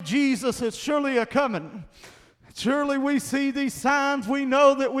Jesus is surely a-coming. Surely we see these signs. We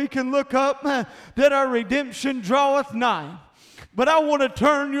know that we can look up that our redemption draweth nigh. But I want to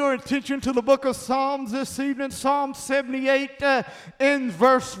turn your attention to the book of Psalms this evening, Psalm 78 in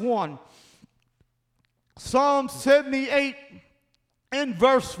verse 1. Psalm 78 in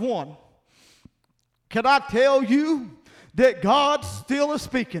verse 1. Can I tell you that God still is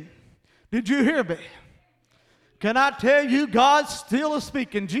speaking? Did you hear me? Can I tell you God still is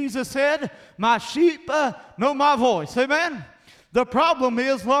speaking? Jesus said, my sheep know my voice. Amen? The problem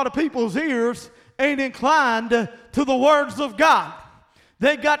is a lot of people's ears ain't inclined to the words of God.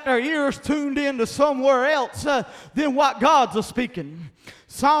 They got their ears tuned into somewhere else than what God's a speaking.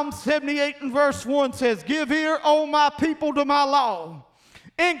 Psalm 78 and verse 1 says, give ear, O my people, to my law.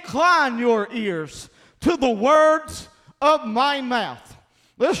 Incline your ears to the words of my mouth.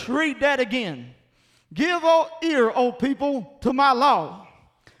 Let's read that again. Give ear, O people, to my law.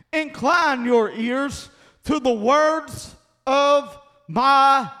 Incline your ears to the words of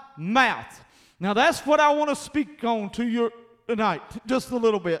my mouth. Now that's what I want to speak on to you tonight, just a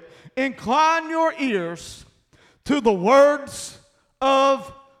little bit. Incline your ears to the words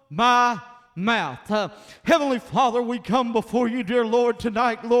of my mouth. Heavenly Father, we come before you, dear Lord,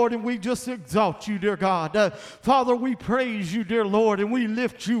 tonight, Lord, and we just exalt you, dear God. Father, we praise you, dear Lord, and we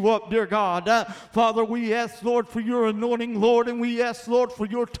lift you up, dear God. Father, we ask, Lord, for your anointing, Lord, and we ask, Lord, for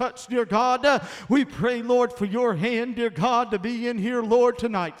your touch, dear God. We pray, Lord, for your hand, dear God, to be in here, Lord,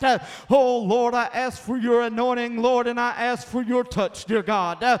 tonight. Oh, Lord, I ask for your anointing, Lord, and I ask for your touch, dear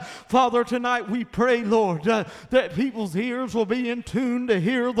God. Father, tonight we pray, Lord, that people's ears will be in tune to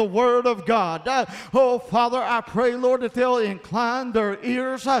hear the word of God. Oh, Father, I pray, Lord, that they'll incline their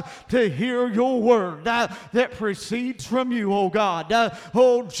ears to hear your word that proceeds from you, oh God.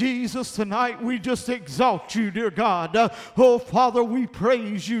 Oh, Jesus, tonight we just exalt you, dear God. Oh, Father, we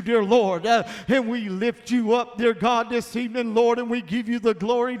praise you, dear Lord, and we lift you up, dear God, this evening, Lord, and we give you the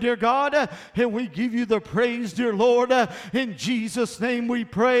glory, dear God, and we give you the praise, dear Lord. In Jesus' name we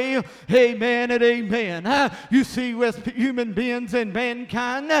pray, amen and amen. You see, with human beings and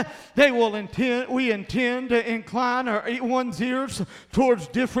mankind, we intend to incline our one's ears towards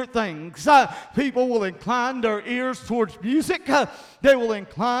different things. People will incline their ears towards music. They will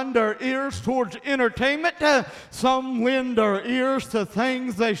incline their ears towards entertainment. Some lend their ears to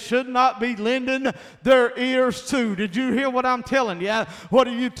things they should not be lending their ears to. Did you hear what I'm telling you? What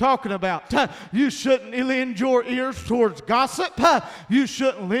are you talking about? You shouldn't lend your ears towards gossip. You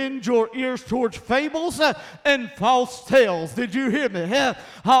shouldn't lend your ears towards fables and false tales. Did you hear me?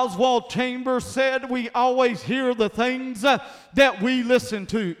 Oswald Chambers said we always hear the things that we listen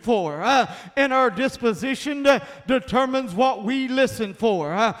to for. And our disposition determines what we listen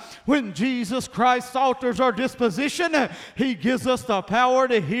for. When Jesus Christ alters our disposition, he gives us the power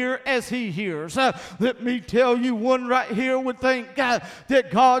to hear as he hears. Let me tell you, one right here would think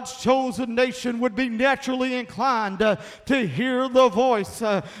that God's chosen nation would be naturally inclined to hear the voice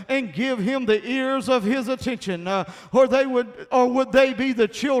and give him the ears of his attention, or would they be the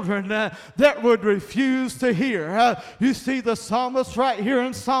children that would refuse to hear? You see, the psalmist right here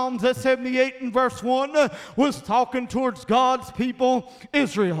in Psalms 78 and verse 1 was talking towards God's people,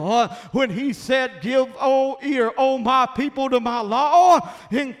 Israel, when he said, give ear, O my people, to my law.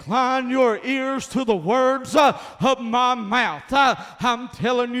 Incline your ears to the words of my mouth. I'm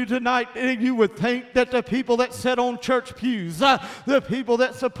telling you tonight, you would think that the people that sit on church pews, the people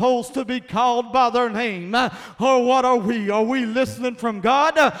that's supposed to be called by their name, or what are we? Are we listening from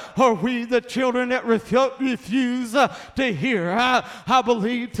God? Are we the children that refuse to hear? I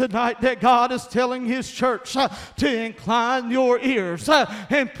believe tonight that God is telling his church to incline your ears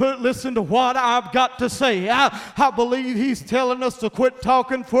and listen to what I've got to say. I believe he's telling us to quit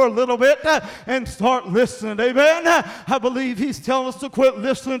talking for a little bit and start listening. Amen. I believe he's telling us to quit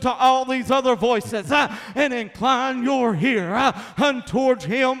listening to all these other voices and incline your ear towards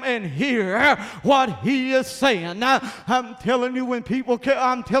him and hear what he is saying. I'm telling you,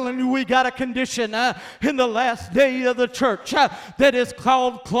 we got a condition in the last day of the church that is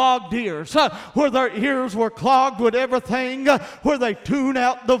called clogged ears, where their ears were clogged with everything, where they tune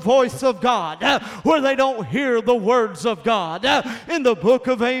out the voice of God, where they don't hear the words of God. In the book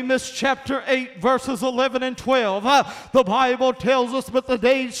of Amos chapter 8 verses 11 and 12, the Bible tells us, but the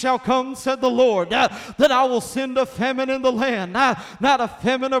days shall come, said the Lord, that I will send a famine in the land, not a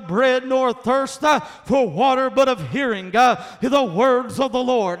famine of bread nor thirst for water, but of hearing the words of the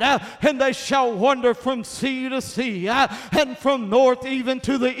Lord. and they shall wander from sea to sea, and from north even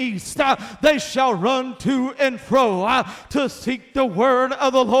to the east. They shall run to and fro to seek the word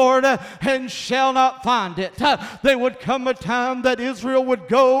of the Lord, and shall not find it. There would come a time that Israel would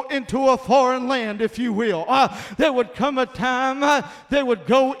go into a foreign land, if you will. There would come a time they would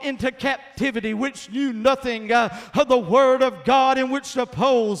go into captivity, which knew nothing of the word of God, in which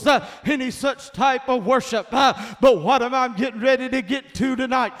opposed any such type of worship. But what am I getting ready to get to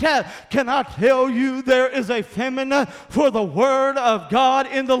tonight? Can I tell you there is a famine for the word of God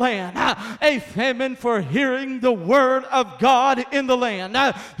in the land? A famine for hearing the word of God in the land.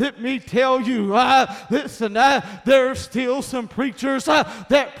 Let me tell you, listen, there's still some preachers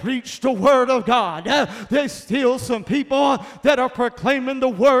that preach the word of God. There's still some people that are proclaiming the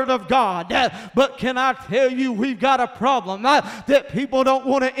word of God. But can I tell you, we've got a problem that people don't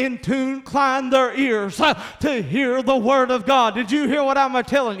want to incline their ears to hear the word of God. Did you hear what I'm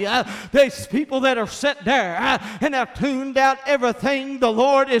telling you? There's people that are set there and have tuned out everything the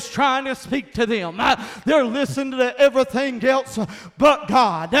Lord is trying to speak to them. They're listening to everything else but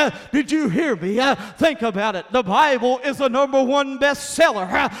God. Did you hear me? Think about it. The Bible is the #1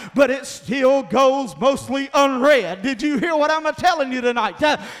 bestseller, but it still goes mostly unread. Did you hear what I'm telling you tonight?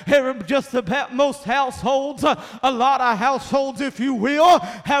 Just about most households, a lot of households, if you will,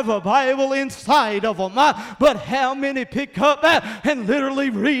 have a Bible inside of them. But how many pick up and literally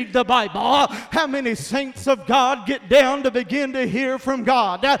read the Bible? How many saints of God get down to begin to hear from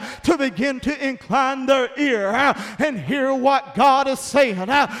God, to begin to incline their ear and hear what God is saying?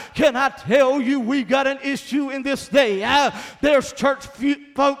 Can I tell you, we got an issue in this day. There's church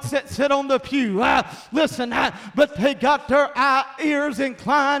folks that sit on the pew, listen, but they got their ears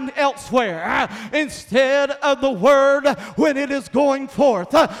inclined elsewhere instead of the word when it is going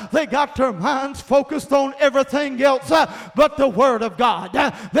forth. They got their minds focused on everything else but the word of God.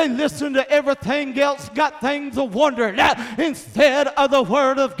 They listen to everything else, got things of wondering instead of the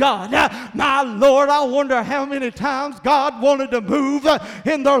word of God. My Lord, I wonder how many times God wanted to move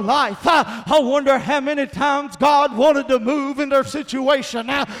in their life. I wonder how many times God wanted to move in their situation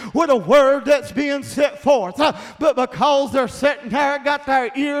with a word that's being set forth. But because they're sitting there, got their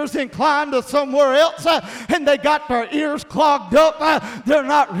ears inclined to somewhere else, and they got their ears clogged up, they're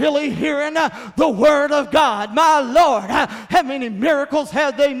not really hearing the word of God. My Lord, how many miracles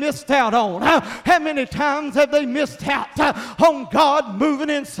have they missed out on? How many times have they missed out on God moving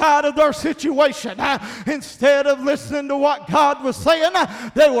inside of their situation? Instead of listening to what God was saying,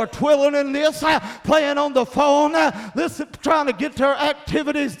 they were twirling in this, playing on the phone, listen, trying to get their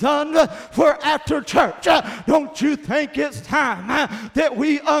activities done for after church. Don't you think it's time that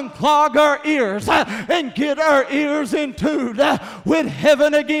we unclog our ears and get our ears in tune with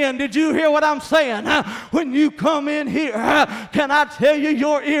heaven again? Did you hear what I'm saying? When you come in here, can I tell you,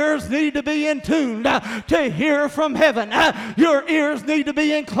 your ears need to be in tune to hear from heaven. Your ears need to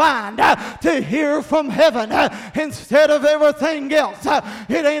be inclined to hear from heaven instead of everything else.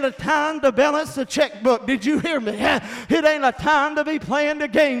 It ain't a time to balance the checkbook. Did you hear me? It ain't a time to be playing the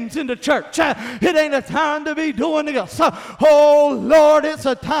games in the church. It ain't a time to be doing this. Oh Lord, it's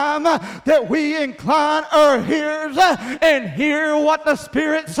a time that we incline our ears and hear what the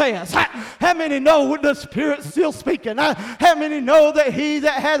Spirit says. How many know the Spirit's still speaking? How many know that he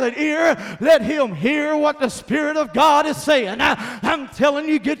that has an ear, let him hear what the Spirit of God is saying? I'm telling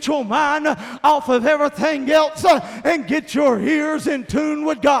you, get your mind off of everything else and get your ears in tune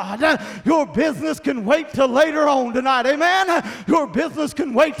with God. Your business can wait till later on tonight. Amen? Your business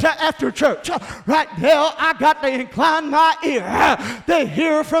can wait till after church. Right now, I got to incline my ear to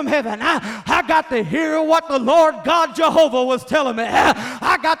hear from heaven. I got to hear what the Lord God Jehovah was telling me.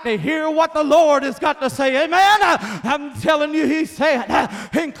 I got to hear what the Lord has got to say. Amen? I'm telling you, he said,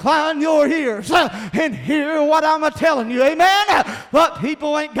 incline your ears and hear what I'm telling you. Amen? But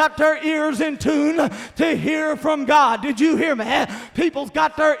people ain't got their ears in tune to hear from God. Did you hear me? People's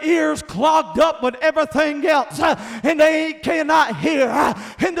got their ears clogged up with everything else, and they cannot hear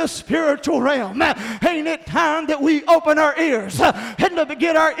in the spiritual realm. Ain't it time that we open our ears and to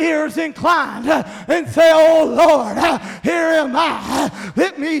get our ears inclined and say, oh Lord, here am I.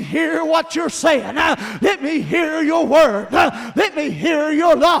 Let me hear what you're saying. Let me hear your word. Let me hear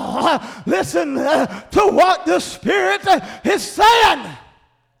your law. Listen to what the Spirit is saying.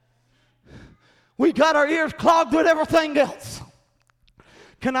 We got our ears clogged with everything else.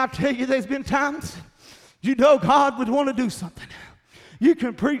 Can I tell you, there's been times you know God would want to do something. You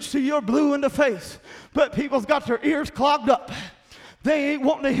can preach till you're blue in the face, but people's got their ears clogged up. They ain't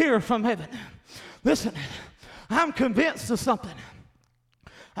wanting to hear from heaven. Listen, I'm convinced of something.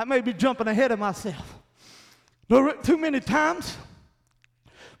 I may be jumping ahead of myself. But too many times,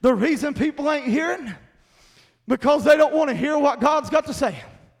 The reason people ain't hearing, because they don't want to hear what God's got to say,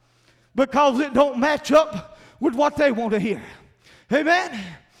 because it don't match up with what they want to hear. Amen.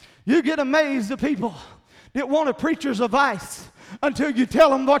 You get amazed at people that want a preacher's advice until you tell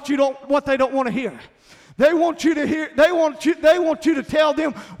them what they don't want to hear. They want you to hear. They want you to tell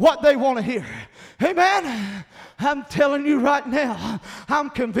them what they want to hear. Amen. I'm telling you right now, I'm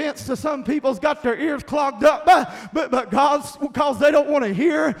convinced that some people's got their ears clogged up, but God's, because they don't want to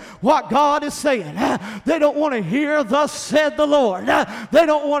hear what God is saying. They don't want to hear, thus said the Lord. They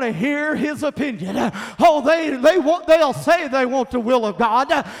don't want to hear His opinion. Oh, they'll say they want the will of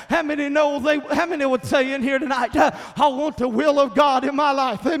God. How many know how many would say in here tonight, I want the will of God in my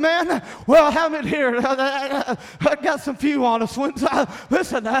life? Amen. Well, how many here? I got some few honest ones.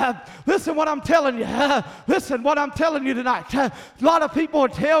 Listen what I'm telling you. Listen what I'm telling you tonight. A lot of people will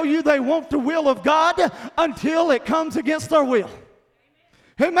tell you they want the will of God until it comes against their will.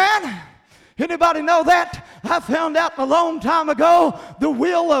 Amen. Anybody know that? I found out a long time ago the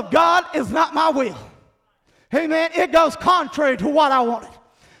will of God is not my will. Amen. It goes contrary to what I wanted.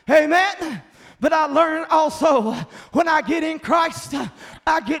 Amen. But I learned also when I get in Christ,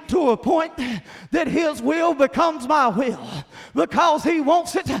 I get to a point that His will becomes my will. Because He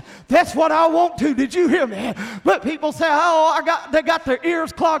wants it, that's what I want to. Did you hear me? But people say, they got their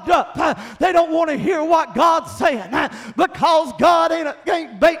ears clogged up. They don't want to hear what God's saying because God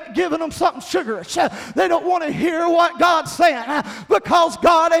ain't giving them something sugarish. They don't want to hear what God's saying because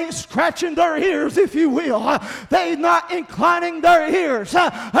God ain't scratching their ears, if you will. They're not inclining their ears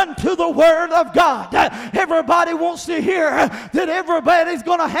unto the Word of God. Everybody wants to hear that everybody's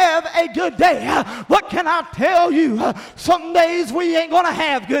going to have a good day. But can I tell you, some days we ain't going to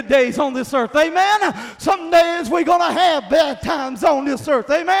have good days on this earth. Amen. Some days we're going to have bad times on this earth.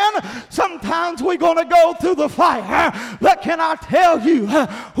 Amen. Sometimes we're going to go through the fire. But can I tell you,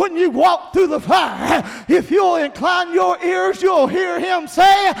 when you walk through the fire, if you'll incline your ears, you'll hear Him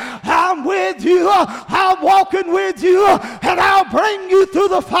say, I'm with you, I'm walking with you, and I'll bring you through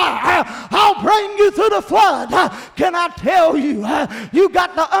the fire. I'll bring you through the flood. Can I tell you, you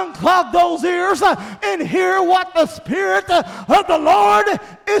got to unclog those ears and hear what the Spirit of the Lord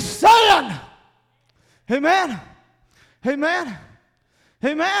is saying. Amen. Amen.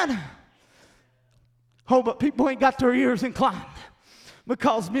 Amen. Oh, but people ain't got their ears inclined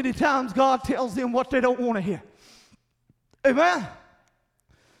because many times God tells them what they don't want to hear. Amen.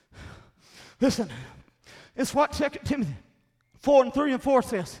 Listen, it's what 2 Timothy 4:3-4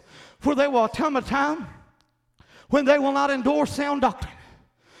 says. For there will come a time when they will not endure sound doctrine,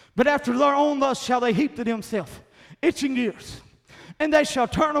 but after their own lust shall they heap to themselves itching ears. And they shall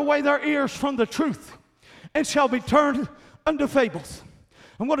turn away their ears from the truth and shall be turned unto fables.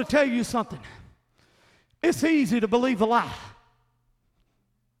 I'm going to tell you something. It's easy to believe a lie.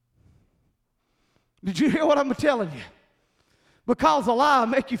 Did you hear what I'm telling you? Because a lie will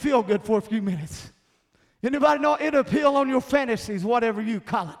make you feel good for a few minutes. Anybody know it'll appeal on your fantasies, whatever you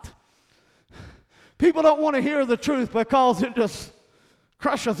call it. People don't want to hear the truth because it just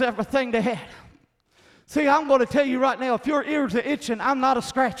crushes everything they had. See, I'm going to tell you right now, if your ears are itching, I'm not a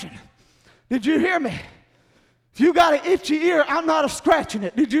scratching. Did you hear me? If you got an itchy ear, I'm not a scratching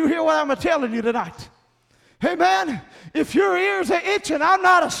it. Did you hear what I'm telling you tonight? Amen. If your ears are itching, I'm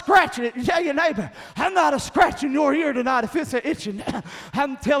not a scratching it. Tell your neighbor, I'm not a scratching your ear tonight if it's a itching.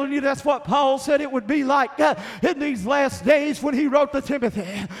 I'm telling you, that's what Paul said it would be like in these last days when he wrote to Timothy.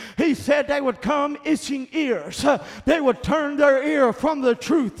 He said they would come itching ears. They would turn their ear from the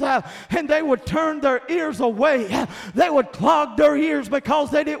truth and they would turn their ears away. They would clog their ears because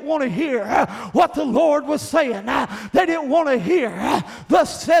they didn't want to hear what the Lord was saying. They didn't want to hear,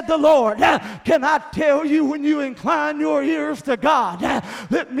 thus said the Lord. Can I tell you, when you incline your ears to God,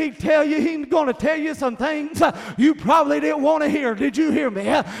 let me tell you, He's going to tell you some things you probably didn't want to hear. Did you hear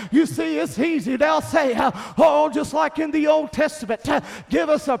me? You see, it's easy. They'll say, just like in the Old Testament, give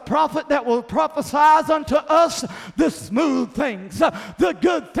us a prophet that will prophesy unto us the smooth things, the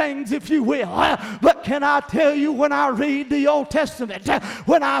good things, if you will. But can I tell you, when I read the Old Testament,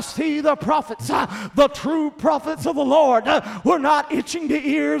 when I see the prophets, the true prophets of the Lord were not itching the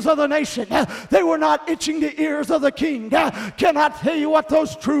ears of the nation. They were not itching the ears of the king. Can I tell you what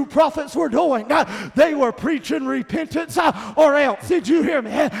those true prophets were doing? They were preaching repentance or else. Did you hear me?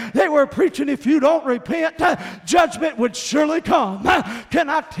 They were preaching, if you don't repent, judgment would surely come. Can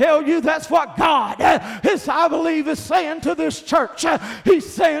I tell you, that's what God is, I believe, is saying to this church.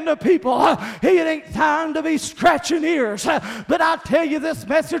 He's saying to people, it ain't time to be scratching ears. But I tell you, this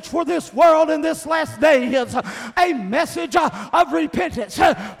message for this world in this last day is a message of repentance.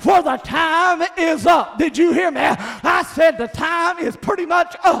 For the time is up. Did you hear me? I said the time is pretty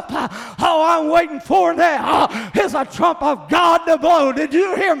much up. All I'm waiting for now is a trump of God to blow. Did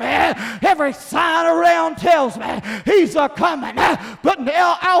you hear me? Every sign around tells me he's a-coming. But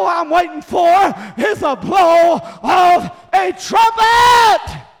now all I'm waiting for is a blow of a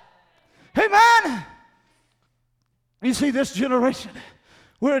trumpet. Amen. You see, this generation,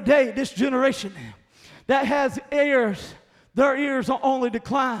 this generation that has ears, their ears are only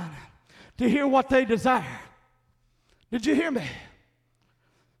decline to hear what they desire. Did you hear me?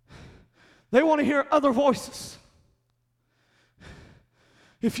 They want to hear other voices,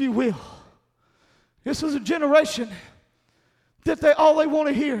 if you will. This is a generation that all they want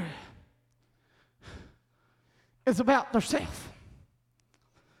to hear is about themselves.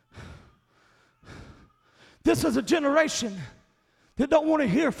 This is a generation that don't want to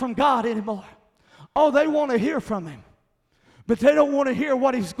hear from God anymore. Oh, they want to hear from Him, but they don't want to hear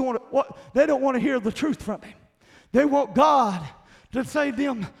they don't want to hear the truth from Him. They want God to say to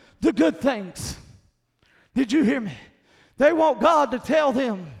them the good things. Did you hear me? They want God to tell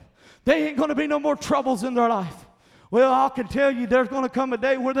them they ain't going to be no more troubles in their life. Well, I can tell you there's going to come a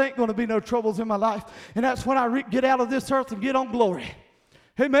day where there ain't going to be no troubles in my life, and that's when I get out of this earth and get on glory.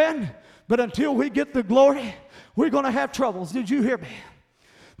 Amen? But until we get the glory, we're going to have troubles. Did you hear me?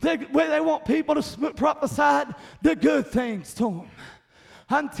 They want people to prophesy the good things to them.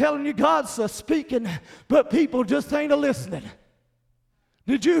 I'm telling you, God's speaking, but people just ain't listening.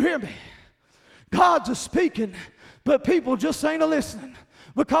 Did you hear me? God's speaking, but people just ain't listening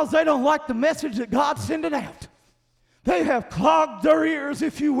because they don't like the message that God's sending out. They have clogged their ears,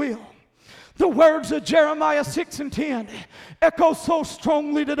 if you will. The words of Jeremiah 6:10 echo so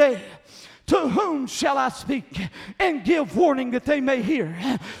strongly today. To whom shall I speak and give warning that they may hear?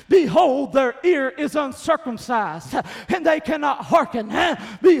 Behold, their ear is uncircumcised, and they cannot hearken.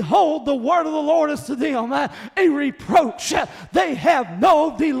 Behold, the word of the Lord is to them a reproach. They have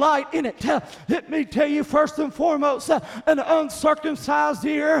no delight in it. Let me tell you, first and foremost, an uncircumcised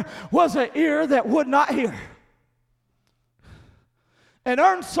ear was an ear that would not hear. An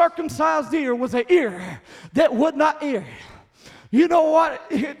uncircumcised ear was an ear that would not hear. You know what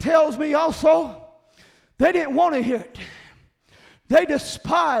it tells me also? They didn't want to hear it. They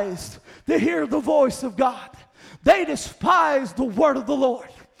despised to hear the voice of God. They despised the word of the Lord.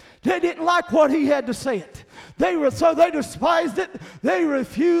 They didn't like what He had to say it. So they despised it. They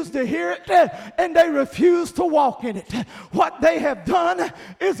refused to hear it, and they refused to walk in it. What they have done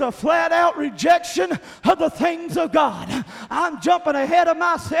is a flat-out rejection of the things of God. I'm jumping ahead of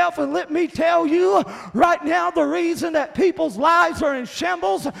myself, and let me tell you right now, the reason that people's lives are in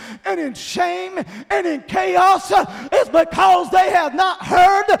shambles and in shame and in chaos is because they have not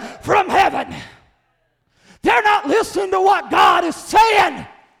heard from heaven. They're not listening to what God is saying.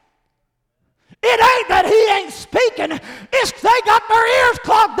 It ain't that He ain't speaking. It's they got their ears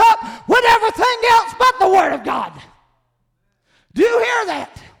clogged up with everything else but the Word of God. Do you hear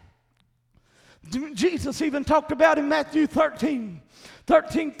that? Jesus even talked about in Matthew 13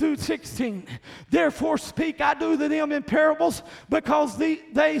 through 16. Therefore speak I do to them in parables, because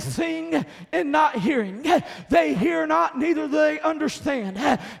they sing and not hearing. They hear not, neither do they understand.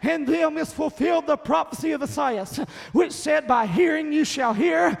 In them is fulfilled the prophecy of Isaiah, which said, by hearing you shall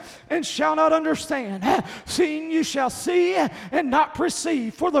hear and shall not understand. Seeing you shall see and not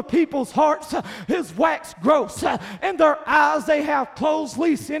perceive. For the people's hearts is waxed gross, and their eyes they have closed,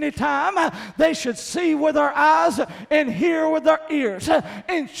 lest any time they should see with their eyes and hear with their ears,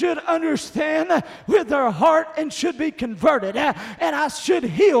 and should understand with their heart and should be converted, and I should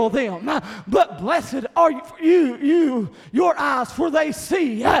heal them. But blessed are your eyes, for they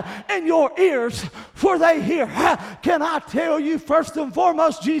see, and your ears, for they hear. Can I tell you, first and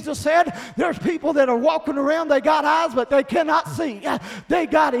foremost, Jesus said there's people that are walking around, they got eyes but they cannot see. They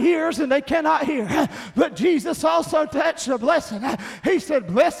got ears and they cannot hear. But Jesus also touched a blessing. He said,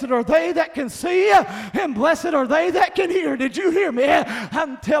 blessed are they that can see, and blessed are they that can hear. Did you hear me?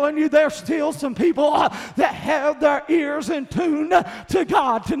 I'm telling you, there's still some people that have their ears in tune to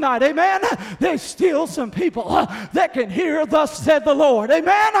God tonight. Amen. There's still some people that can hear, thus said the Lord.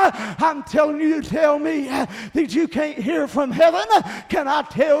 Amen. I'm telling you, tell me that you can't hear from heaven. Can I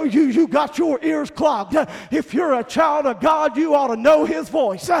tell you, you got your ears clogged? If you're a child of God, you ought to know His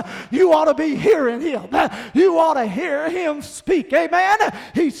voice. You ought to be hearing Him. You ought to hear Him speak. Amen.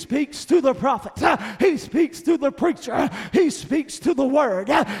 He speaks to the prophets. He speaks to the preacher. He speaks to to the Word.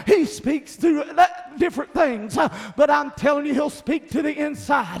 He speaks through different things. But I'm telling you, He'll speak to the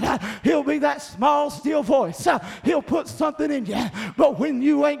inside. He'll be that small, still voice. He'll put something in you. But when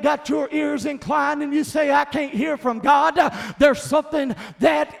you ain't got your ears inclined and you say, I can't hear from God, there's something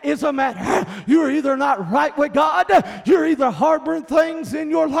that is a matter. You're either not right with God, you're either harboring things in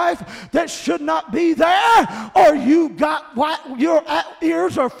your life that should not be there, or your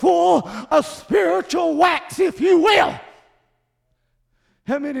ears are full of spiritual wax, if you will.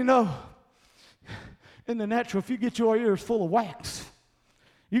 How many know in the natural, if you get your ears full of wax,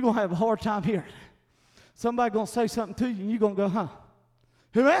 you're going to have a hard time hearing? Somebody going to say something to you and you're going to go, huh?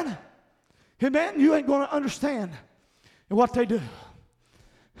 Amen? Amen? You ain't going to understand what they do.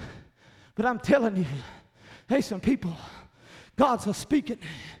 But I'm telling you, hey, some people, God's a speaking,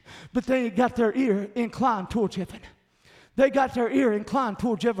 but they ain't got their ear inclined towards heaven. They got their ear inclined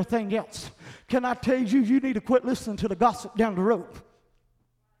towards everything else. Can I tell you, you need to quit listening to the gossip down the road.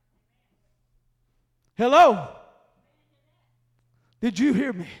 Hello? Did you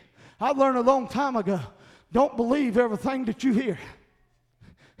hear me? I learned a long time ago, don't believe everything that you hear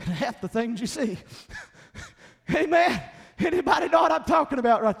and half the things you see. Amen? Anybody know what I'm talking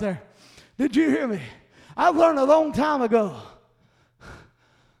about right there? Did you hear me? I learned a long time ago,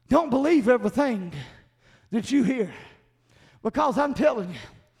 don't believe everything that you hear. Because I'm telling you,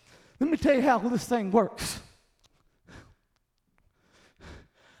 let me tell you how this thing works.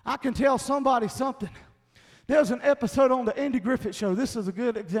 I can tell somebody something. There's an episode on the Andy Griffith Show. This is a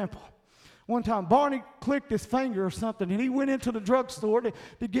good example. One time, Barney clicked his finger or something, and he went into the drugstore to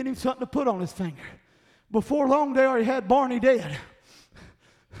get him something to put on his finger. Before long, they already had Barney dead.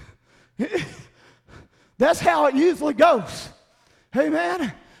 That's how it usually goes.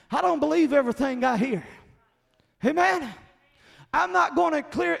 Amen? I don't believe everything I hear. Amen? I'm not going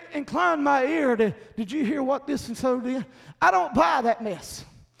to incline my ear to, did you hear what this and so did? I don't buy that mess.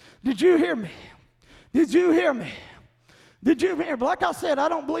 Did you hear me? Did you hear me? Did you hear me? But like I said, I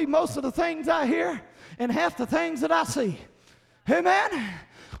don't believe most of the things I hear and half the things that I see. Amen?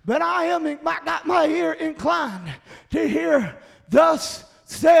 But I got my ear inclined to hear, thus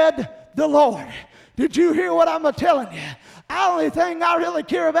said the Lord. Did you hear what I'm telling you? The only thing I really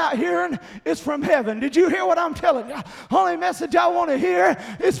care about hearing is from heaven. Did you hear what I'm telling you? Only message I want to hear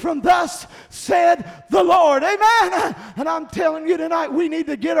is from thus said the Lord. Amen. And I'm telling you tonight, we need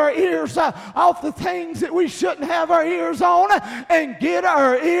to get our ears off the things that we shouldn't have our ears on and get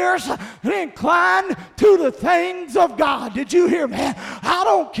our ears inclined to the things of God. Did you hear me? I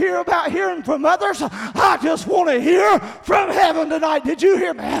don't care about hearing from others. I just want to hear from heaven tonight. Did you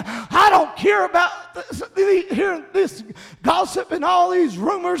hear me? I don't care about hearing this gossip and all these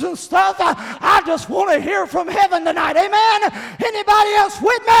rumors and stuff. I just want to hear from heaven tonight. Amen? Anybody else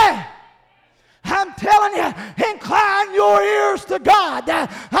with me? I'm telling you, incline your ears to God.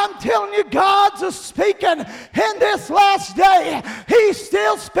 I'm telling you, God's speaking in this last day. He's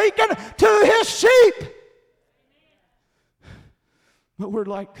still speaking to His sheep. But we're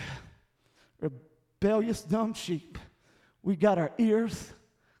like rebellious, dumb sheep. We got our ears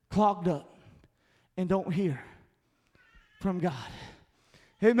clogged up and don't hear from God.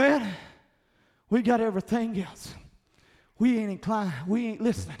 Amen? We got everything else. We ain't inclined. We ain't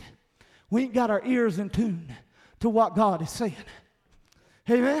listening. We ain't got our ears in tune to what God is saying.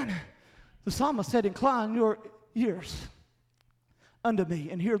 Amen? The psalmist said, incline your ears unto me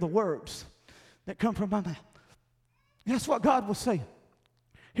and hear the words that come from my mouth. That's what God was saying.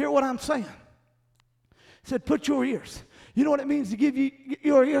 Hear what I'm saying. He said, put your ears. You know what it means to give you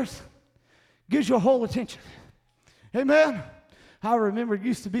your ears? Gives your whole attention. Amen? I remember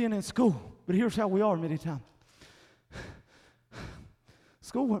used to being in school, but here's how we are many times.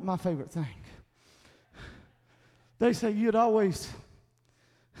 School wasn't my favorite thing. They say you'd always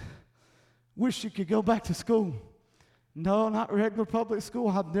wish you could go back to school. No, not regular public school.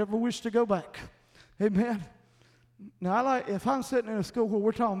 I've never wished to go back. Amen? Now, if I'm sitting in a school where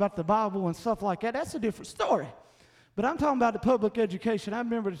we're talking about the Bible and stuff like that, that's a different story. But I'm talking about the public education. I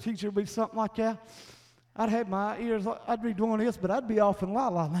remember the teacher would be something like that. I'd have my ears, I'd be doing this, but I'd be off in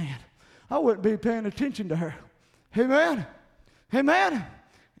la-la land. I wouldn't be paying attention to her. Amen? Amen?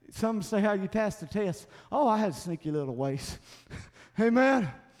 Some say how you passed the test. Oh, I had sneaky little ways. Amen?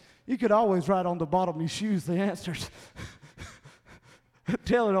 You could always write on the bottom of your shoes the answers.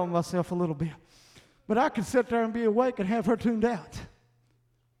 Tell it on myself a little bit. But I could sit there and be awake and have her tuned out.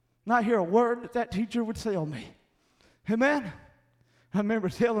 Not hear a word that teacher would say on me. Amen? I remember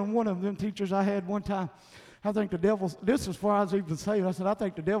telling one of them teachers I had one time, I think the devil, this is before I was even saved, I said, I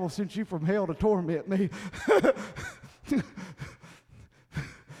think the devil sent you from hell to torment me.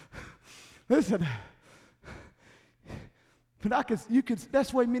 Listen, But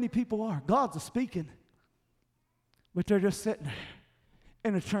that's the way many people are. God's speaking, but they're just sitting there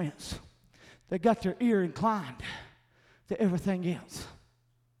in a trance. They got their ear inclined to everything else.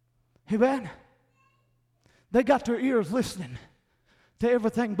 Amen? They got their ears listening to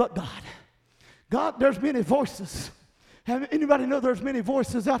everything but God. God, there's many voices. Anybody know there's many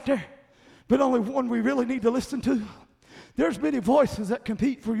voices out there, but only one we really need to listen to? There's many voices that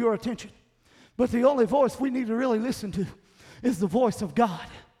compete for your attention, but the only voice we need to really listen to is the voice of God.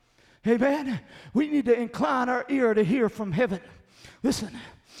 Amen? We need to incline our ear to hear from heaven. Listen,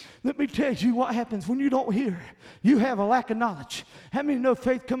 let me tell you what happens when you don't hear. You have a lack of knowledge. How many know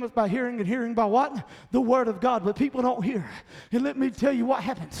faith cometh by hearing, and hearing by what? The word of God. But people don't hear. And let me tell you what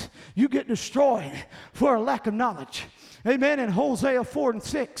happens. You get destroyed for a lack of knowledge. Amen. In Hosea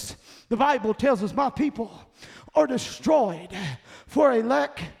 4:6, the Bible tells us, my people are destroyed for a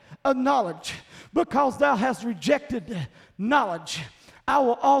lack of knowledge, because thou hast rejected knowledge. I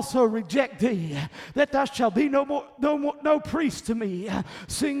will also reject thee, that thou shalt be no priest to me.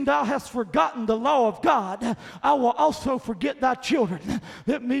 Seeing thou hast forgotten the law of God, I will also forget thy children.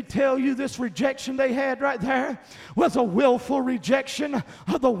 Let me tell you, this rejection they had right there was a willful rejection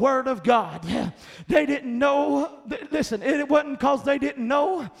of the word of God. They didn't know. Listen, it wasn't because they didn't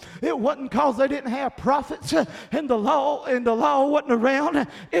know. It wasn't because they didn't have prophets and the law wasn't around.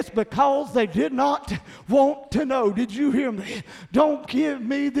 It's because they did not want to know. Did you hear me? Don't give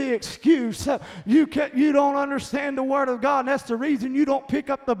me the excuse you don't understand the word of God, and that's the reason you don't pick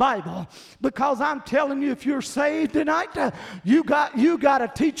up the Bible. Because I'm telling you, if you're saved tonight, you got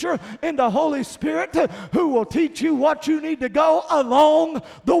a teacher in the Holy Spirit who will teach you what you need to go along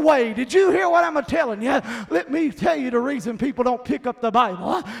the way. Did you hear what I'm telling you? Let me tell you the reason people don't pick up the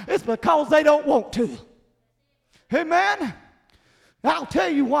Bible. It's because they don't want to. Amen? I'll tell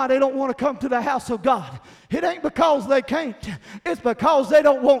you why they don't want to come to the house of God. It ain't because they can't. It's because they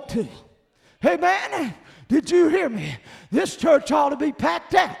don't want to. Amen? Did you hear me? This church ought to be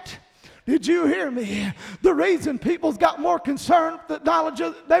packed out. Did you hear me? The reason people's got more concerned with the knowledge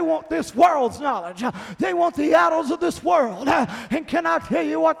they want this world's knowledge. They want the idols of this world. And can I tell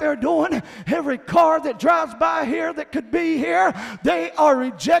you what they're doing? Every car that drives by here that could be here, they are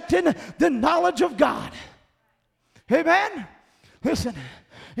rejecting the knowledge of God. Amen? Listen,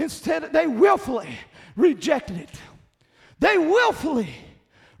 instead they willfully rejected it. They willfully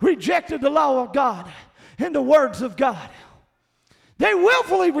rejected the law of God and the words of God. They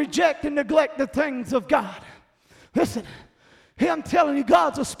willfully reject and neglect the things of God. Listen, I'm telling you,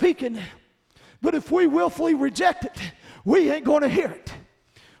 God's a speaking, but if we willfully reject it, we ain't going to hear it.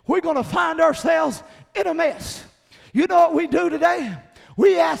 We're going to find ourselves in a mess. You know what we do today?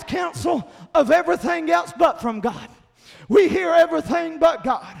 We ask counsel of everything else but from God. We hear everything but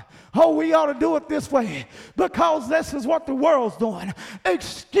God. Oh, we ought to do it this way because this is what the world's doing.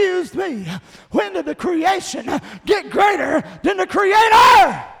 Excuse me, when did the creation get greater than the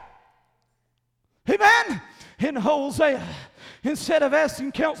Creator? Amen? In Hosea, instead of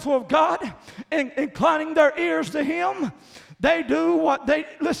asking counsel of God and inclining their ears to Him,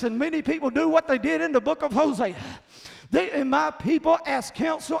 many people do what they did in the book of Hosea. And my people ask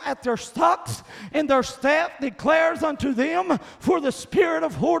counsel at their stocks, and their staff declares unto them, for the spirit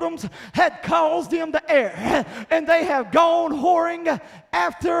of whoredoms had caused them to err, and they have gone whoring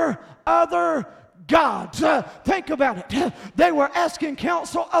after other gods. Think about it. They were asking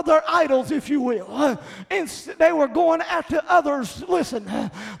counsel of their idols, if you will. And they were going after others. Listen,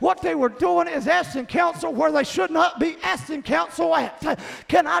 what they were doing is asking counsel where they should not be asking counsel at.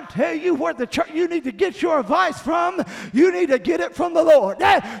 Can I tell you where the church, you need to get your advice from? You need to get it from the Lord.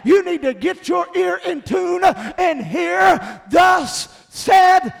 You need to get your ear in tune and hear, thus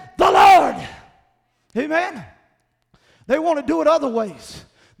said the Lord. Amen? They want to do it other ways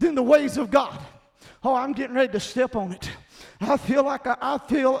than the ways of God. Oh, I'm getting ready to step on it. I feel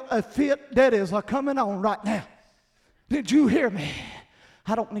a fit that is coming on right now. Did you hear me?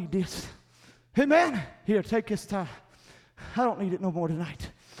 I don't need this. Amen? Here, take this time. I don't need it no more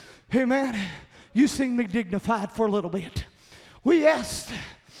tonight. Amen? You seen me dignified for a little bit. We asked.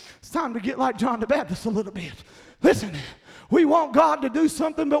 It's time to get like John the Baptist a little bit. Listen, we want God to do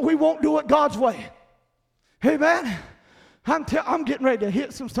something, but we won't do it God's way. Amen? I'm getting ready to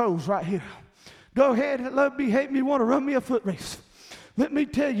hit some toes right here. Go ahead and love me, hate me, you want to run me a foot race. Let me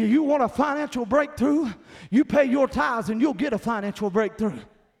tell you, you want a financial breakthrough, you pay your tithes and you'll get a financial breakthrough.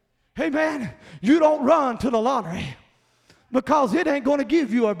 Amen? You don't run to the lottery because it ain't going to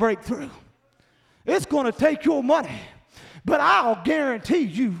give you a breakthrough. It's going to take your money. But I'll guarantee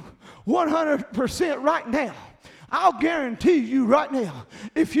you 100% right now, I'll guarantee you right now,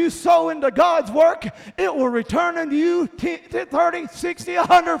 if you sow into God's work, it will return unto you 30, 60,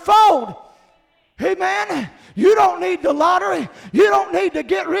 100-fold. Amen. You don't need the lottery. You don't need to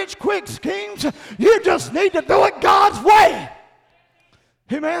get rich quick schemes. You just need to do it God's way.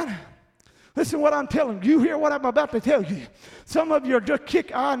 Amen. Listen what I'm telling you. You hear what I'm about to tell you. Some of you are just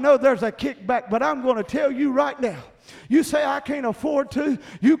I know there's a kickback, but I'm going to tell you right now. You say, I can't afford to.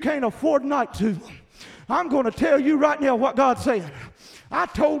 You can't afford not to. I'm going to tell you right now what God's saying. I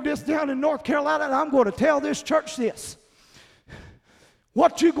told this down in North Carolina, and I'm going to tell this church this.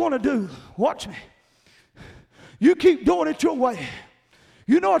 What you going to do? Watch me. You keep doing it your way.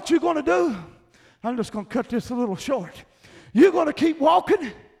 You know what you're going to do? I'm just going to cut this a little short. You're going to keep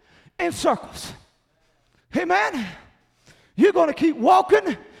walking in circles. Amen? You're going to keep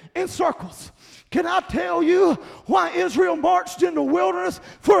walking in circles. Can I tell you why Israel marched in the wilderness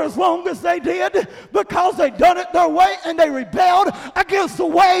for as long as they did? Because they done it their way and they rebelled against the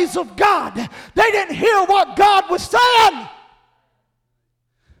ways of God. They didn't hear what God was saying.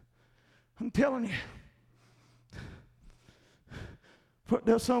 I'm telling you.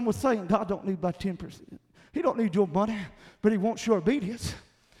 There's some was saying, God don't need about 10%. He don't need your money, but he wants your obedience.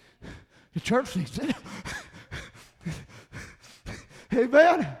 The church needs it.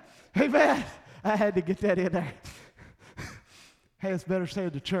 Amen. Amen. I had to get that in there. Hey, it's better say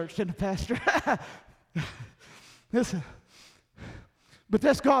the church than the pastor. Listen. But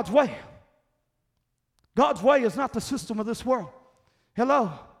that's God's way. God's way is not the system of this world.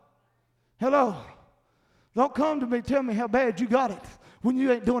 Hello. Hello. Don't come to me and tell me how bad you got it when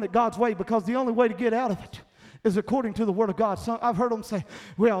you ain't doing it God's way, because the only way to get out of it is according to the Word of God. So I've heard them say,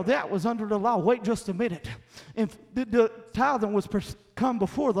 well, that was under the law. Wait just a minute. And the tithing was come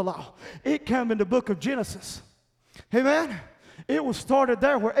before the law. It came in the book of Genesis. Amen? It was started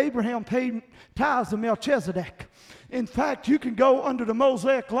there where Abraham paid tithes to Melchizedek. In fact, you can go under the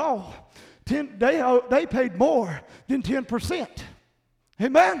Mosaic law. They paid more than 10%.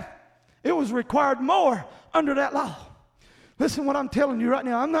 Amen? It was required more under that law. Listen what I'm telling you right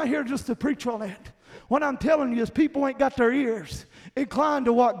now. I'm not here just to preach on that. What I'm telling you is people ain't got their ears inclined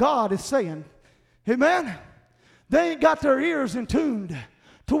to what God is saying. Amen? They ain't got their ears in tuned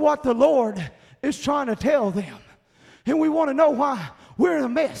to what the Lord is trying to tell them. And we want to know why we're in a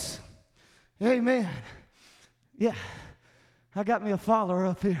mess. Amen. Yeah. I got me a follower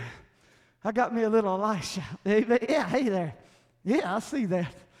up here. I got me a little Elisha. Amen. Yeah, hey there. Yeah, I see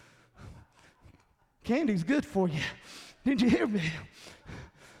that. Candy's good for you. Did you hear me?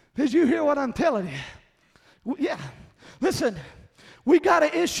 Did you hear what I'm telling you? Yeah. Listen, we got an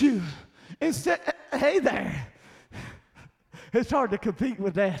issue. Hey there. It's hard to compete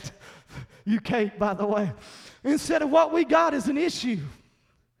with that. You can't, by the way. Instead of what we got is an issue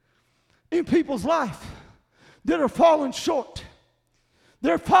in people's life that are falling short.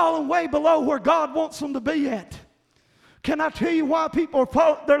 They're falling way below where God wants them to be at. Can I tell you why people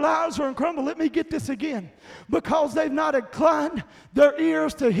their lives are in crumble? Let me get this again. Because they've not inclined their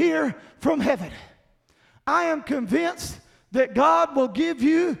ears to hear from heaven. I am convinced that God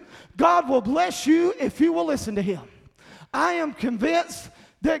will bless you if you will listen to Him. I am convinced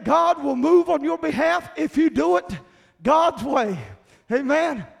that God will move on your behalf if you do it God's way.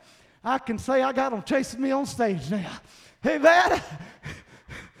 Amen. I can say I got them chasing me on stage now. Amen.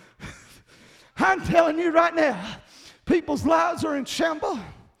 I'm telling you right now, people's lives are in shambles.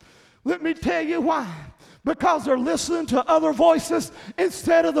 Let me tell you why. Because they're listening to other voices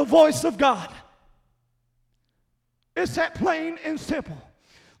instead of the voice of God. It's that plain and simple.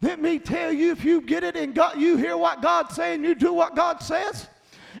 Let me tell you, if you get it and you hear what God's saying, you do what God says,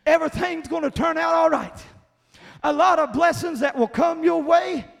 everything's going to turn out all right. A lot of blessings that will come your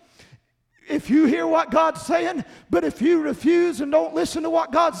way if you hear what God's saying, but if you refuse and don't listen to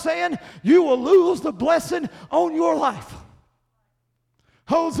what God's saying, you will lose the blessing on your life.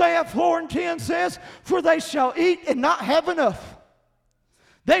 Hosea 4:10 says, for they shall eat and not have enough.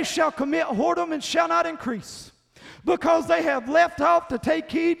 They shall commit whoredom and shall not increase, because they have left off to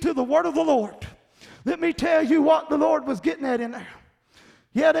take heed to the word of the Lord. Let me tell you what the Lord was getting at in there.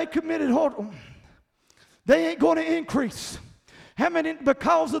 Yeah, they committed whoredom. They ain't going to increase. How many?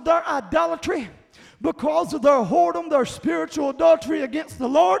 Because of their idolatry, because of their whoredom, their spiritual adultery against the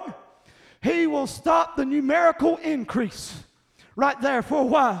Lord, He will stop the numerical increase right there for a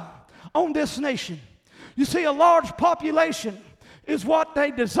while on this nation. You see, a large population is what they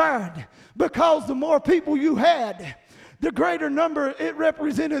desired, because the more people you had, the greater number it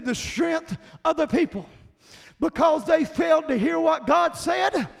represented the strength of the people. Because they failed to hear what God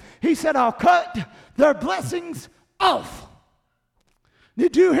said, He said, I'll cut their blessings off.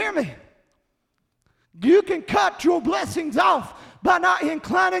 Did you hear me? You can cut your blessings off by not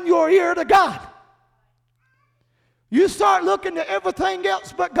inclining your ear to God. You start looking to everything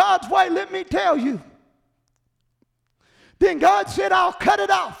else but God's way, let me tell you. Then God said, I'll cut it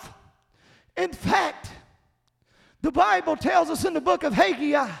off. In fact, the Bible tells us in the book of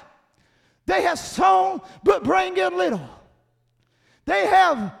Haggai, they have sown but bring in little. They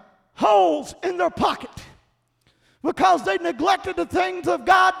have holes in their pocket because they neglected the things of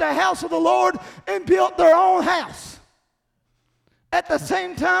God, the house of the Lord, and built their own house. At the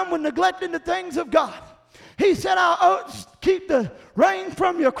same time, when neglecting the things of God, he said, I'll keep the rain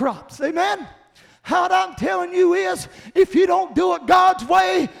from your crops. Amen? What I'm telling you is, if you don't do it God's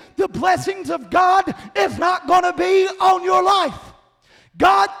way, the blessings of God is not going to be on your life.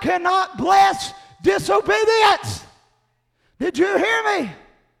 God cannot bless disobedience. Did you hear me?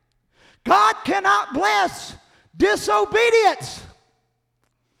 God cannot bless disobedience.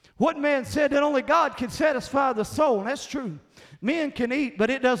 What man said that only God can satisfy the soul, and that's true. Men can eat, but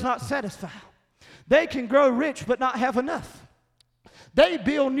it does not satisfy. They can grow rich, but not have enough. They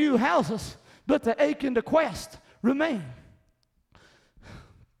build new houses, but the ache and the quest remain.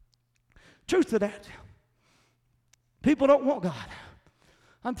 Truth to that. People don't want God.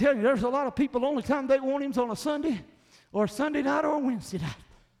 I'm telling you, there's a lot of people, the only time they want Him is on a Sunday or Sunday night or a Wednesday night.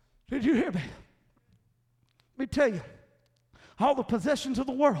 Did you hear me? Let me tell you, all the possessions of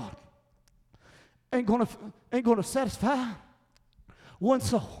the world ain't gonna satisfy one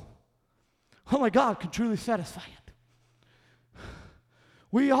soul. Only God can truly satisfy it.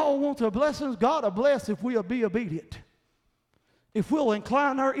 We all want the blessings. God will bless if we'll be obedient. If we'll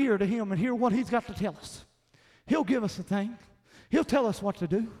incline our ear to Him and hear what He's got to tell us. He'll give us a thing. He'll tell us what to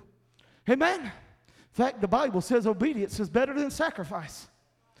do. Amen? In fact, the Bible says obedience is better than sacrifice.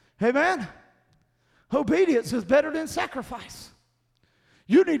 Amen? Obedience is better than sacrifice.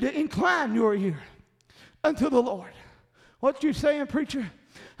 You need to incline your ear unto the Lord. What you saying, preacher?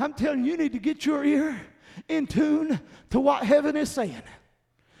 I'm telling you, you need to get your ear in tune to what heaven is saying.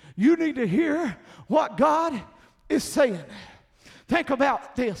 You need to hear what God is saying. Think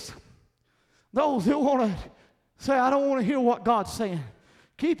about this. Those who want to say, I don't want to hear what God's saying.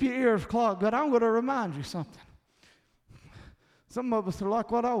 Keep your ears clogged, but I'm going to remind you something. Some of us are like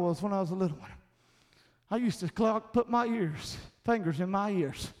what I was when I was a little one. I used to put my fingers in my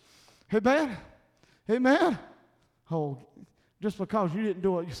ears. Amen? Amen? Oh, just because you didn't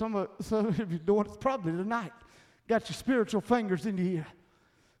do it, some of you doing it probably tonight. Got your spiritual fingers in your ear.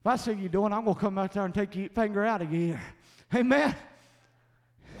 If I see you doing it, I'm going to come out there and take your finger out of your ear. Amen?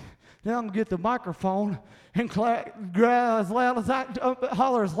 Then I'm going to get the microphone and holler as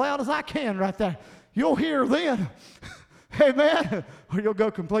loud as I can right there. You'll hear then. Amen? Or you'll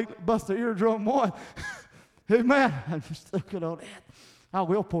go completely bust the eardrum one. Amen? I'm just looking on that. I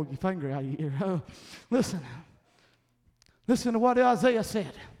will pull your finger out of your ear. Oh, listen. Listen to what Isaiah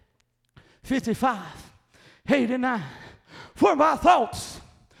said. 55, 8 and 9. For my thoughts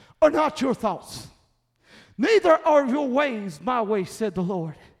are not your thoughts, neither are your ways my ways, said the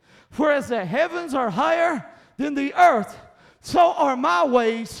Lord. For as the heavens are higher than the earth, so are my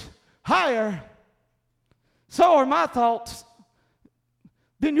ways higher, so are my thoughts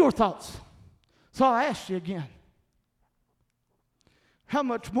than your thoughts. So I ask you again, how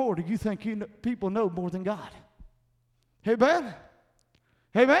much more do you think people know more than God? Amen?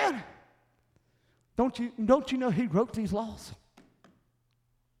 Amen? Don't you know He wrote these laws?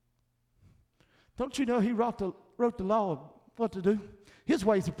 Don't you know He wrote the law of what to do? His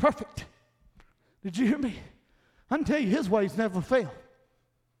ways are perfect. Did you hear me? I can tell you, His ways never fail.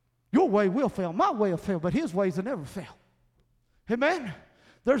 Your way will fail. My way will fail, but His ways will never fail. Amen?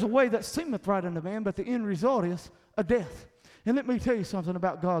 There's a way that seemeth right unto man, but the end result is a death. And let me tell you something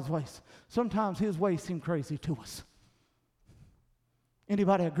about God's ways. Sometimes His ways seem crazy to us.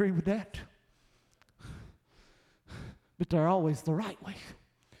 Anybody agree with that? But they're always the right way.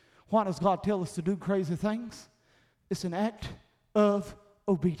 Why does God tell us to do crazy things? It's an act of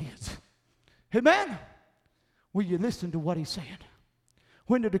obedience. Amen? Will you listen to what He's saying?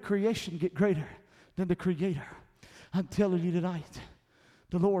 When did the creation get greater than the Creator? I'm telling you tonight,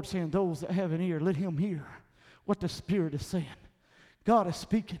 the Lord saying, those that have an ear, let him hear what the Spirit is saying. God is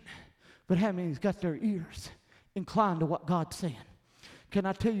speaking, but how many's got their ears inclined to what God's saying? Can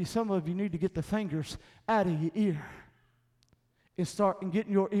I tell you, some of you need to get the fingers out of your ear and start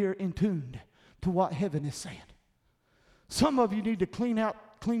getting your ear in tuned to what heaven is saying. Some of you need to clean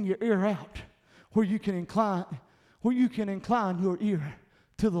your ear out where you can incline your ear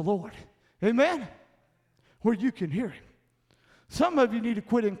to the Lord. Amen? Where you can hear Him. Some of you need to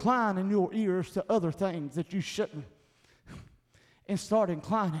quit inclining your ears to other things that you shouldn't and start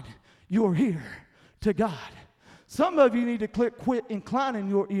inclining your ear to God. Some of you need to quit inclining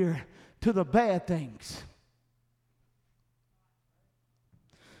your ear to the bad things.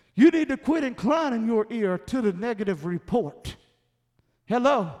 You need to quit inclining your ear to the negative report.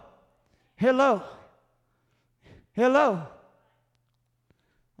 Hello? Hello? Hello?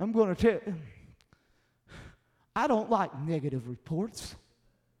 I'm going to tell you, I don't like negative reports.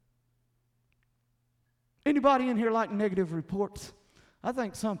 Anybody in here like negative reports? I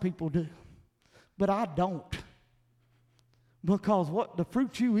think some people do, but I don't. Because what the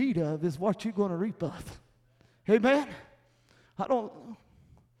fruit you eat of is what you're going to reap of. Amen?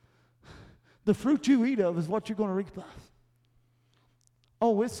 The fruit you eat of is what you're going to reap of.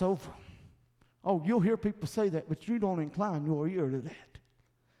 Oh, it's over. Oh, you'll hear people say that, but you don't incline your ear to that.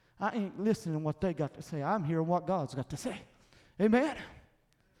 I ain't listening to what they got to say. I'm hearing what God's got to say. Amen?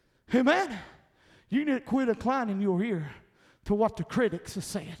 Amen? You need to quit inclining your ear to what the critics are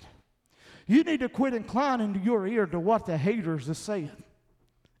saying. You need to quit inclining your ear to what the haters are saying.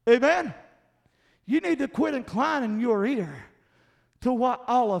 Amen? You need to quit inclining your ear to what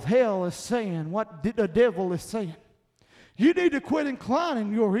all of hell is saying, what the devil is saying. You need to quit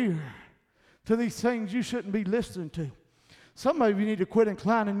inclining your ear to these things you shouldn't be listening to. Some of you need to quit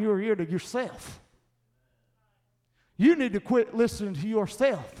inclining your ear to yourself. You need to quit listening to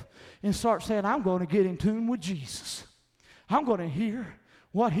yourself and start saying, I'm going to get in tune with Jesus. I'm going to hear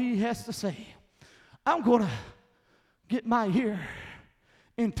what he has to say. I'm going to get my ear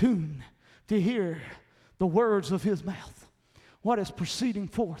in tune to hear the words of his mouth, what is proceeding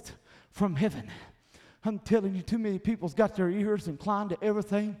forth from heaven. I'm telling you, too many people's got their ears inclined to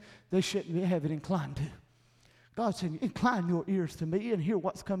everything they shouldn't have it inclined to. God said, incline your ears to me and hear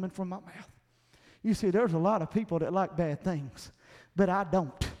what's coming from my mouth. You see, there's a lot of people that like bad things, but I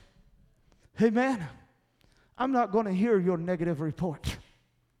don't. Amen? I'm not going to hear your negative report.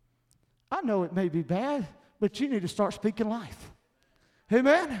 I know it may be bad, but you need to start speaking life.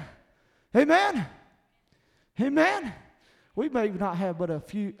 Amen? Amen? Amen? We may not have but a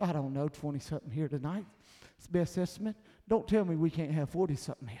few, 20-something here tonight. It's the best estimate. Don't tell me we can't have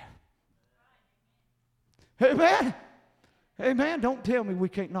 40-something here. Amen? Amen? Don't tell me we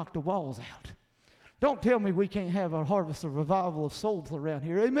can't knock the walls out. Don't tell me we can't have a harvest of revival of souls around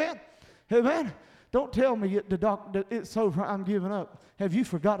here. Amen? Amen? Don't tell me it's over, I'm giving up. Have you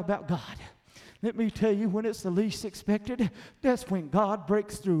forgot about God? Let me tell you, when it's the least expected, that's when God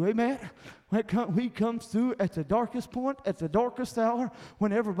breaks through. Amen? When he comes through at the darkest point, at the darkest hour,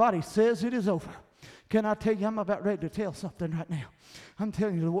 when everybody says it is over. Can I tell you, I'm about ready to tell something right now. I'm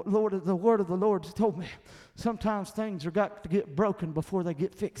telling you, the word of the Lord told me, sometimes things are got to get broken before they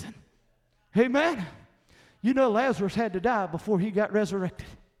get fixing. Amen? You know Lazarus had to die before he got resurrected.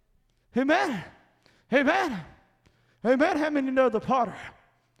 Amen? Amen? Amen? How many know the potter?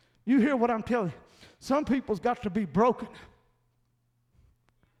 You hear what I'm telling you? Some people's got to be broken.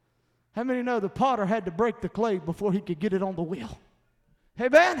 How many know the potter had to break the clay before he could get it on the wheel?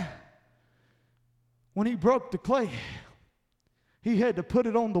 Amen? When he broke the clay, he had to put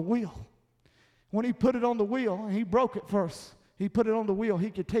it on the wheel. When he put it on the wheel, and he broke it first, he put it on the wheel, he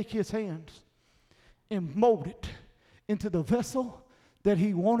could take his hands and mold it into the vessel that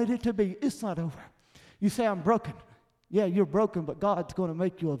he wanted it to be. It's not over. You say, I'm broken. Yeah, you're broken, but God's going to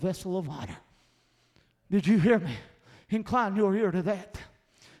make you a vessel of honor. Did you hear me? Incline your ear to that.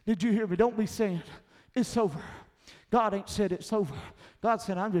 Did you hear me? Don't be saying, it's over. God ain't said it's over. God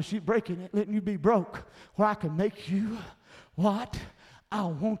said, I'm just breaking it, letting you be broke, where I can make you what I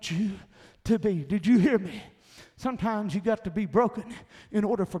want you to be. Did you hear me? Sometimes you got to be broken in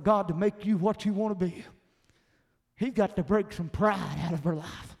order for God to make you what you want to be. He's got to break some pride out of her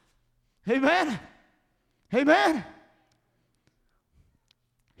life. Amen? Amen?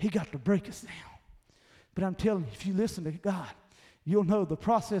 He got to break us down. But I'm telling you, if you listen to God, you'll know the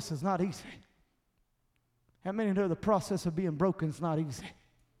process is not easy. How many know the process of being broken is not easy?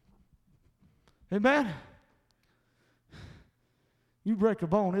 Amen? You break a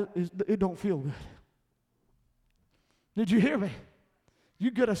bone, it don't feel good. Did you hear me? You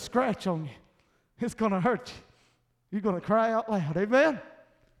get a scratch on you, it's going to hurt you. You're going to cry out loud. Amen?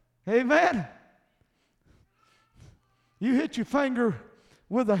 Amen? You hit your finger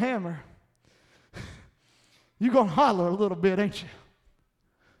with a hammer, you're going to holler a little bit, ain't you?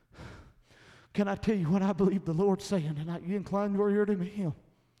 Can I tell you what I believe the Lord's saying tonight? You incline your ear to him.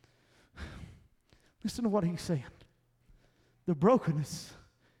 Listen to what he's saying. The brokenness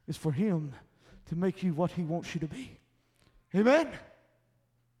is for him to make you what he wants you to be. Amen?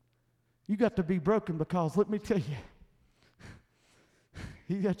 You got to be broken because, let me tell you,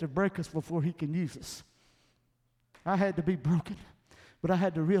 he got to break us before he can use us. I had to be broken, but I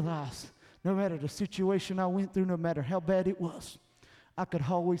had to realize No matter the situation I went through, no matter how bad it was, I could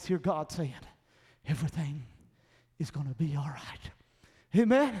always hear God saying, everything is going to be all right.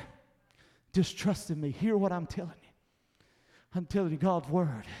 Amen? Just trust in me. Hear what I'm telling you. I'm telling you, God's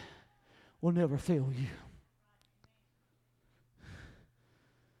word will never fail you.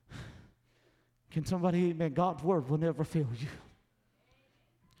 Can somebody, amen? God's word will never fail you.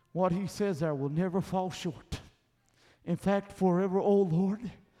 What he says there will never fall short. In fact, forever, O Lord,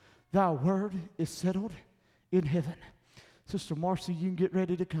 thy word is settled in heaven. Sister Marcy, you can get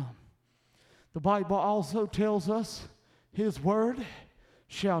ready to come. The Bible also tells us his word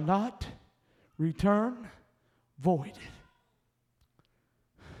shall not return void.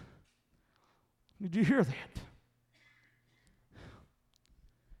 Did you hear that?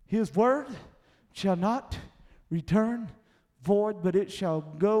 His word shall not return void, but it shall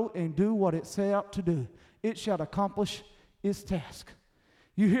go and do what it set out to do. It shall accomplish its task.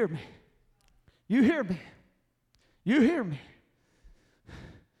 You hear me? You hear me? You hear me?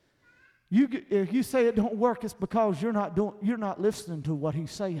 If you say it don't work, it's because you're not listening to what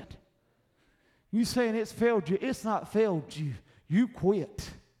he's saying. You saying it's failed you. It's not failed you. You quit.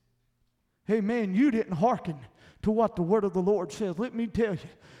 Hey, man, you didn't hearken to what the word of the Lord says. Let me tell you,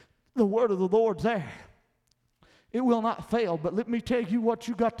 the word of the Lord's there. It will not fail, but let me tell you what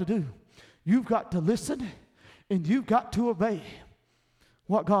you got to do. You've got to listen, and you've got to obey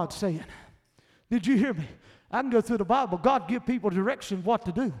what God's saying. Did you hear me? I can go through the Bible. God give people direction what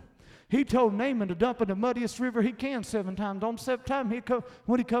to do. He told Naaman to dump in the muddiest river he can 7 times. On the 7th time,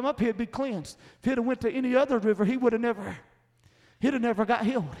 when he come up, he'd be cleansed. If he'd have went to any other river, he'd have never got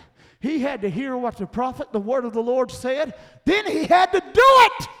healed. He had to hear what the prophet, the word of the Lord said. Then he had to do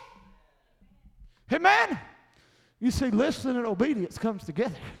it. Amen? You see, listening and obedience comes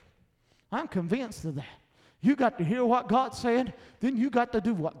together. I'm convinced of that. You got to hear what God said, then you got to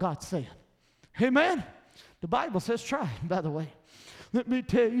do what God said. Amen? The Bible says try, by the way. Let me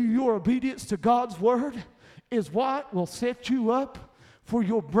tell you, your obedience to God's word is what will set you up for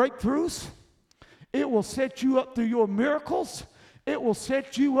your breakthroughs. It will set you up through your miracles. It will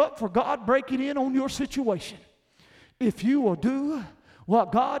set you up for God breaking in on your situation. If you will do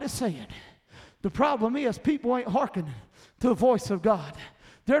what God is saying. The problem is people ain't hearkening to the voice of God.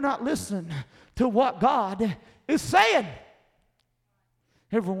 They're not listening to what God is saying.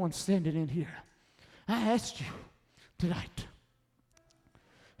 Everyone standing in here, I asked you tonight,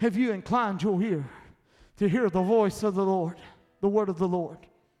 have you inclined your ear to hear the voice of the Lord, the word of the Lord?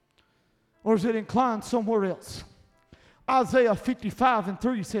 Or is it inclined somewhere else? Isaiah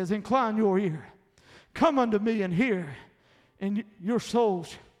 55:3 says, incline your ear. Come unto me and hear, and your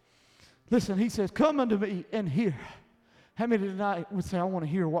souls. Listen, he says, come unto me and hear. How many tonight would say, I want to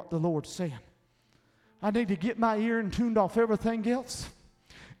hear what the Lord's saying? I need to get my ear and tuned off everything else,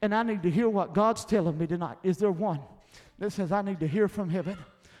 and I need to hear what God's telling me tonight. Is there one that says, I need to hear from heaven?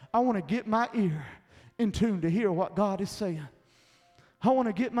 I want to get my ear in tune to hear what God is saying. I want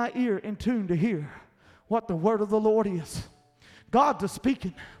to get my ear in tune to hear what the word of the Lord is. God is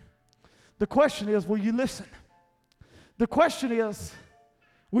speaking. The question is, will you listen? The question is,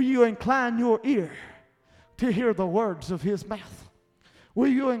 will you incline your ear to hear the words of his mouth? Will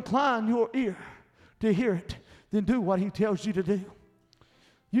you incline your ear to hear it? Then do what he tells you to do.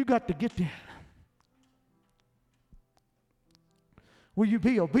 You got to get there. Will you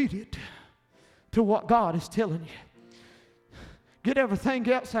be obedient to what God is telling you? Get everything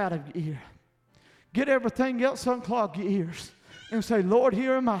else out of your ear. Get everything else, unclog your ears, and say, Lord,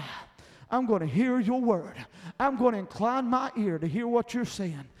 here am I. I'm going to hear your word. I'm going to incline my ear to hear what you're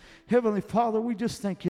saying. Heavenly Father, we just thank you.